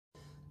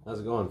How's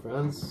it going,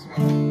 friends?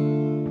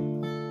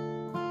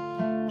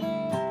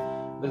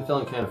 Been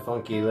feeling kind of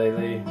funky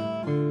lately.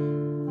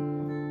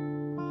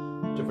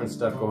 Different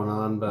stuff going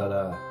on, but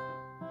I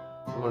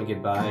want to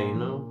get by, you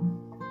know?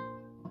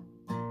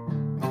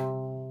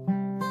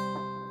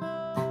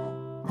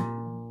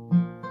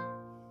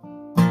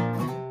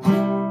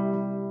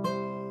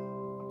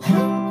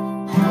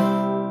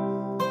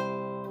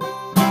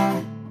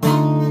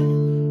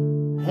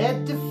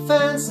 Had to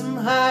find some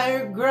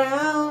higher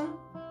ground.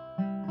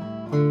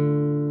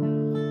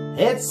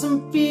 Had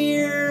some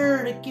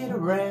fear to get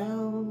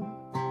around.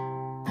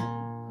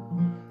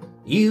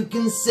 You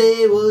can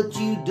say what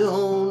you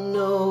don't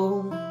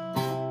know.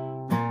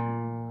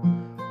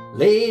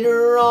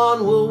 Later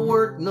on we'll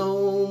work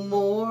no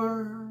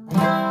more.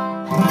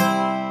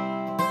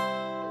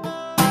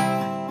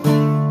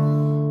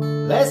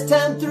 Last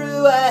time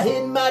through I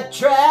hit my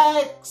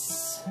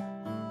tracks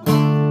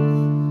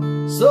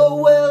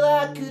so well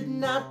I could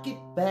not get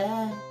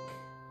back.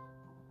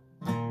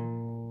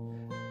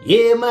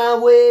 Yeah, my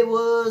way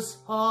was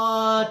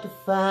hard to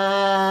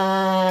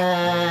find.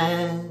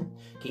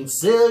 Can't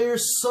sell your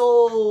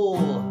soul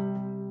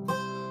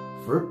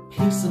for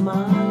peace of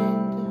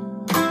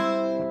mind.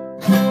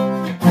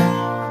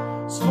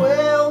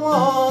 Square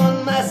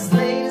one, my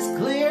slate is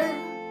clear.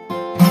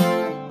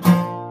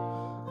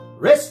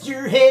 Rest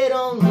your head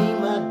on me,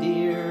 my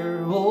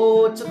dear.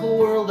 Oh, it took a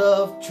world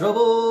of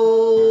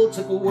trouble,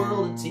 took a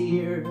world of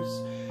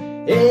tears.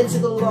 It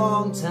took a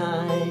long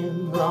time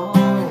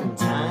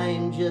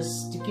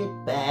just to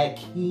get back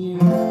here.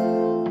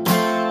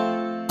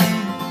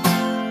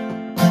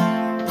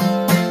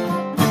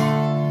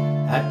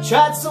 I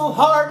tried so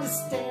hard to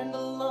stand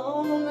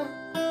alone.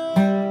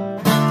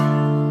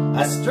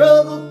 I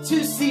struggled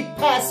to see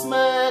past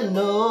my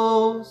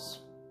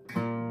nose.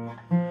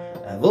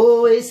 I've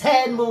always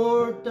had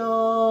more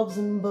dogs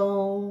than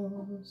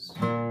bones.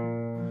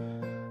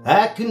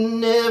 I could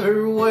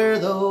never wear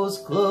those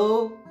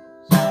clothes.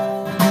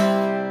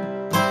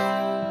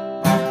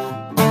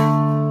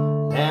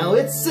 Now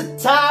it's a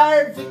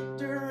tired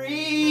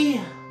victory.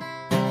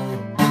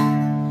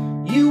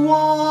 You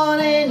won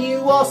and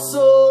you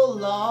also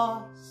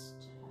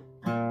lost.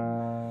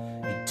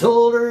 You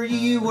told her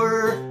you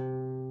were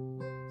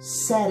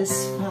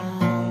satisfied,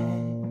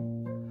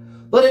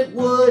 but it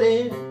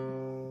wouldn't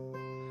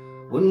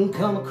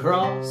come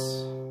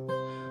across.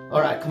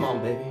 Alright, come on,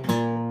 baby.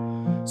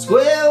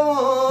 Square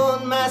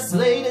one, my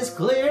slate is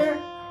clear.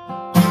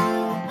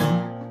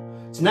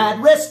 Tonight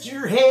rest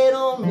your head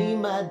on me,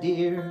 my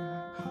dear.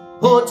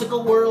 Oh, it took a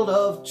world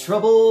of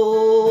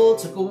trouble,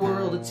 took a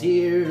world of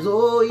tears.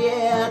 Oh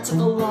yeah, it took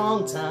a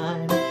long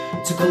time.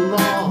 It took a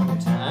long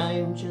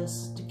time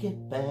just to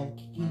get back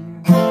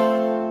here.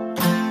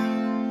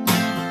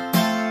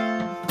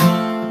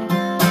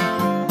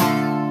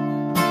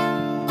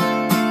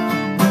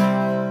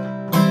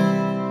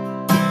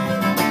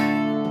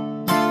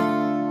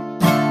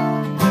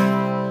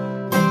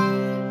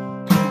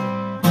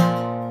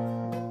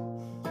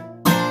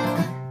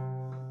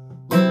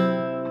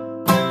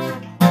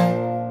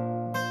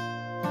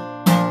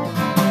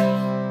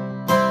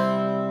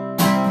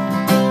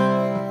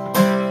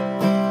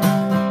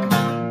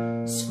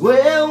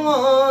 Square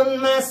one,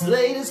 my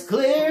slate is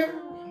clear.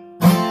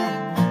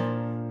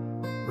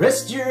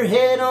 Rest your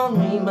head on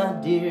me, my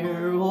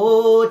dear.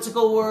 Oh, it took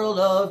a world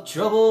of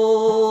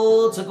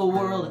trouble, took a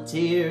world of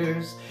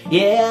tears.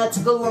 Yeah, it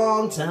took a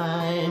long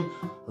time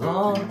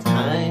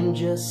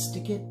just to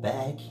get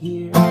back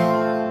here.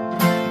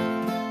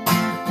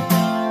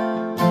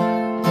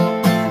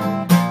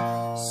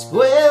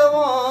 Square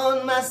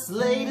one, my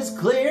slate is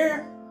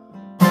clear.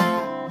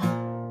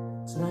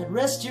 Tonight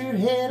rest your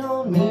head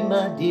on me,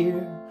 my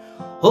dear.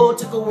 Oh, it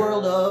took a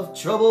world of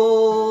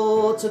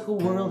trouble, took a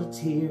world of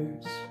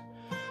tears.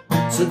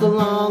 It took a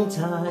long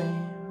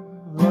time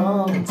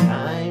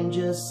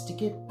just to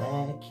get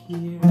back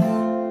here.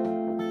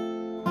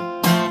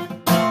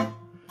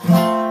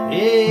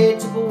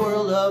 It took a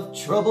world of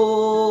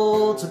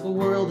trouble, took a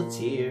world of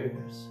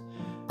tears.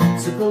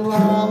 It took a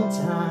long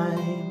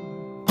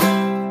time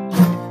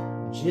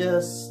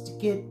just to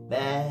get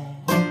back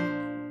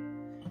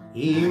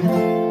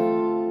here.